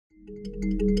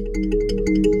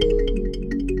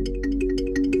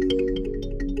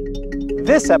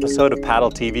This episode of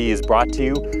PaddleTV is brought to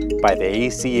you by the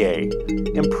ACA,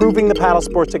 improving the paddle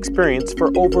sports experience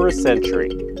for over a century.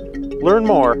 Learn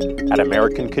more at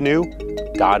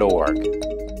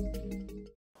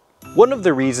americancanoe.org. One of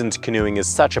the reasons canoeing is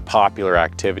such a popular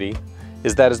activity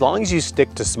is that as long as you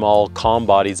stick to small, calm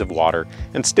bodies of water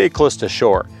and stay close to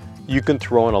shore, you can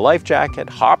throw on a life jacket,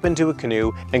 hop into a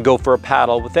canoe, and go for a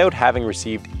paddle without having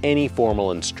received any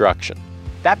formal instruction.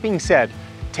 That being said,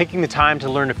 taking the time to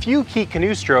learn a few key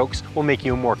canoe strokes will make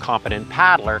you a more competent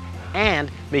paddler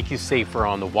and make you safer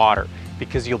on the water,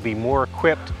 because you'll be more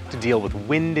equipped to deal with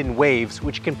wind and waves,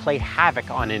 which can play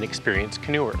havoc on inexperienced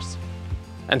canoers.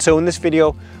 And so in this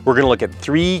video, we're going to look at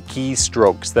 3 key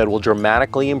strokes that will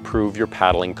dramatically improve your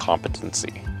paddling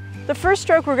competency. The first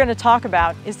stroke we're going to talk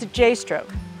about is the J stroke.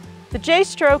 The J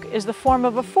stroke is the form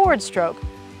of a forward stroke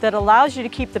that allows you to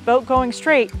keep the boat going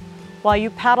straight while you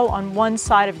paddle on one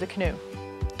side of the canoe.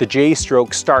 The J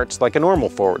stroke starts like a normal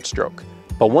forward stroke,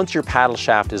 but once your paddle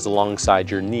shaft is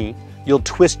alongside your knee, you'll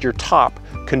twist your top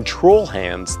control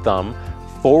hand's thumb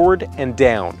forward and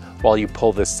down while you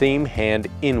pull the same hand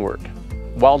inward.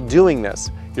 While doing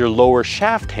this, your lower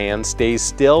shaft hand stays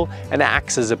still and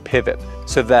acts as a pivot,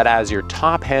 so that as your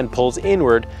top hand pulls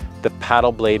inward, the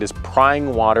paddle blade is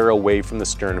prying water away from the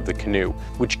stern of the canoe,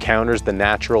 which counters the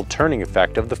natural turning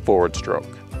effect of the forward stroke.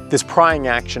 This prying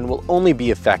action will only be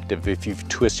effective if you've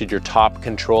twisted your top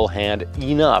control hand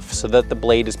enough so that the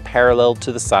blade is parallel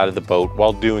to the side of the boat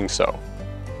while doing so.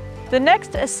 The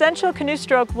next essential canoe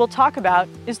stroke we'll talk about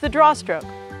is the draw stroke.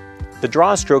 The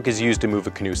draw stroke is used to move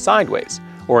a canoe sideways,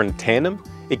 or in tandem,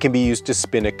 it can be used to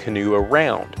spin a canoe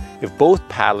around if both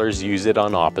paddlers use it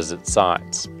on opposite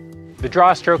sides. The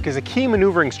draw stroke is a key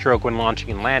maneuvering stroke when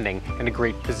launching and landing, and a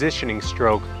great positioning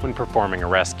stroke when performing a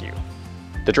rescue.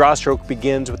 The draw stroke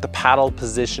begins with the paddle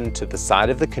positioned to the side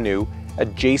of the canoe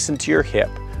adjacent to your hip,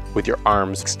 with your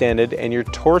arms extended and your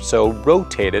torso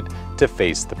rotated to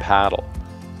face the paddle.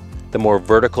 The more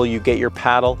vertical you get your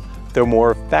paddle, the more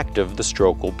effective the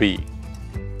stroke will be.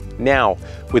 Now,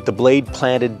 with the blade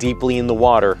planted deeply in the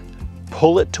water,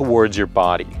 pull it towards your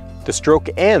body. The stroke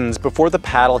ends before the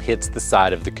paddle hits the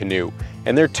side of the canoe,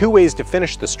 and there are 2 ways to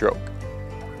finish the stroke.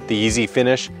 The easy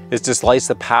finish is to slice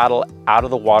the paddle out of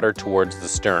the water towards the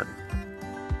stern.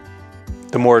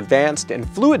 The more advanced and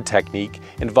fluid technique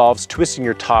involves twisting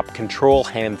your top control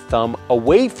hand thumb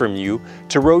away from you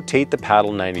to rotate the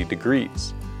paddle 90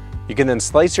 degrees. You can then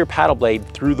slice your paddle blade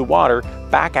through the water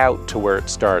back out to where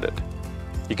it started.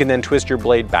 You can then twist your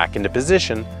blade back into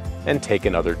position and take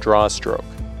another draw stroke.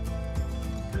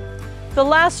 The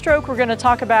last stroke we're going to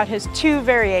talk about has 2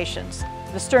 variations,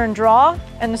 the stern draw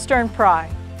and the stern pry.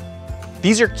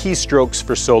 These are key strokes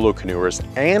for solo canoers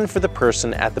and for the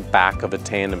person at the back of a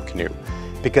tandem canoe,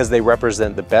 because they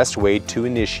represent the best way to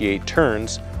initiate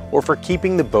turns or for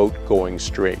keeping the boat going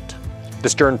straight. The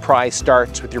stern pry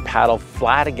starts with your paddle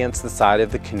flat against the side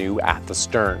of the canoe at the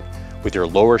stern, with your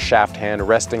lower shaft hand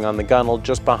resting on the gunnel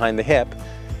just behind the hip,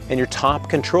 and your top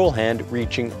control hand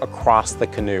reaching across the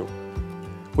canoe.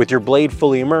 With your blade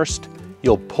fully immersed,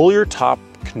 you'll pull your top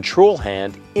control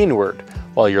hand inward,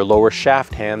 while your lower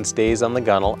shaft hand stays on the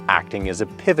gunnel, acting as a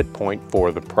pivot point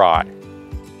for the pry.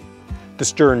 The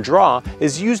stern draw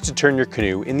is used to turn your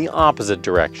canoe in the opposite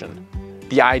direction.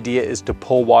 The idea is to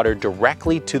pull water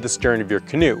directly to the stern of your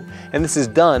canoe, and this is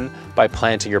done by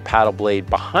planting your paddle blade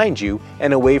behind you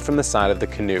and away from the side of the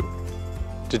canoe.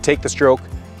 To take the stroke,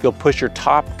 you'll push your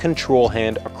top control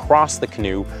hand across the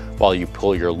canoe while you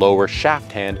pull your lower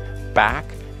shaft hand back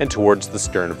and towards the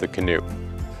stern of the canoe.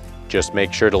 Just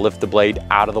make sure to lift the blade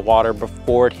out of the water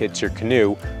before it hits your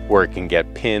canoe, where it can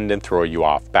get pinned and throw you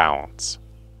off balance.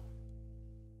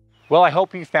 Well, I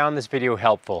hope you found this video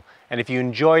helpful, and if you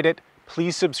enjoyed it,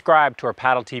 please subscribe to our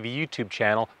PaddleTV YouTube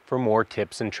channel for more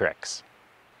tips and tricks.